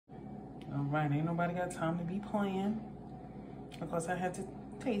All right, ain't nobody got time to be playing. Of course, I had to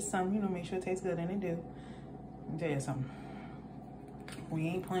taste some, you know, make sure it tastes good, and it do. Let me tell you something. We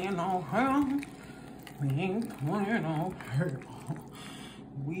ain't playing no hell. We ain't playing no hell.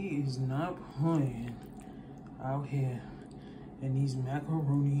 We is not playing out here in these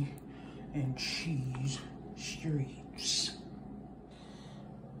macaroni and cheese streets.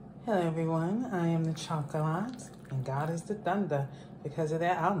 Hello everyone, I am the Chocolate and God is the thunder. Because of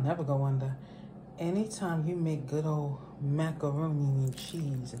that, I'll never go under. Anytime you make good old macaroni and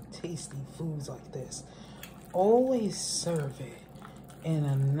cheese and tasty foods like this, always serve it in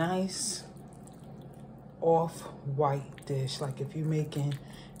a nice off-white dish. Like if you're making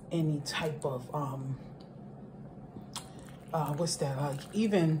any type of, what's that? Like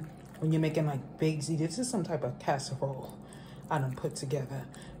even when you're making like baked ziti, this is some type of casserole I done put together.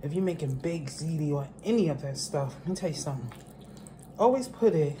 If you're making baked ziti or any of that stuff, let me tell you something. Always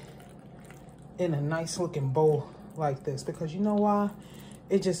put it in a nice looking bowl like this, because you know why?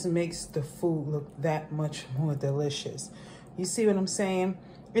 It just makes the food look that much more delicious. You see what I'm saying?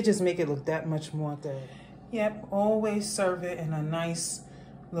 It just make it look that much more good. Yep, always serve it in a nice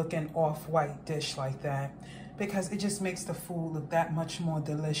looking off-white dish like that, because it just makes the food look that much more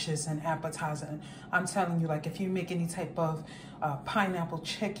delicious and appetizing. I'm telling you, like if you make any type of pineapple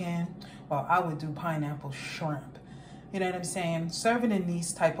chicken, well, I would do pineapple shrimp. You know what I'm saying? Serve it in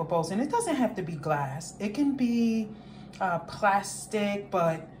these type of bowls. And it doesn't have to be glass. It can be plastic,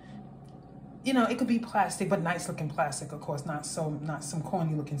 but you know, it could be plastic, but nice looking plastic, of course, not some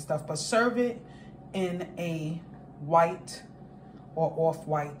corny looking stuff, but serve it in a white or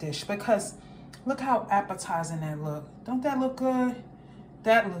off-white dish, because look how appetizing that look. Don't that look good?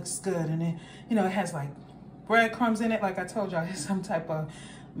 That looks good. And it, you know, it has like breadcrumbs in it. Like I told y'all, it's some type of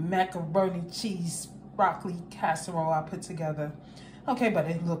macaroni cheese broccoli casserole I put together. Okay, but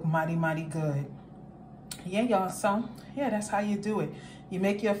it looked mighty, mighty good. Yeah, y'all, so yeah, that's how you do it. You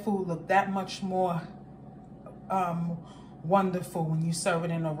make your food look that much more wonderful when you serve it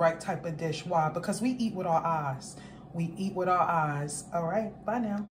in the right type of dish. Why? Because we eat with our eyes. We eat with our eyes. All right, bye now.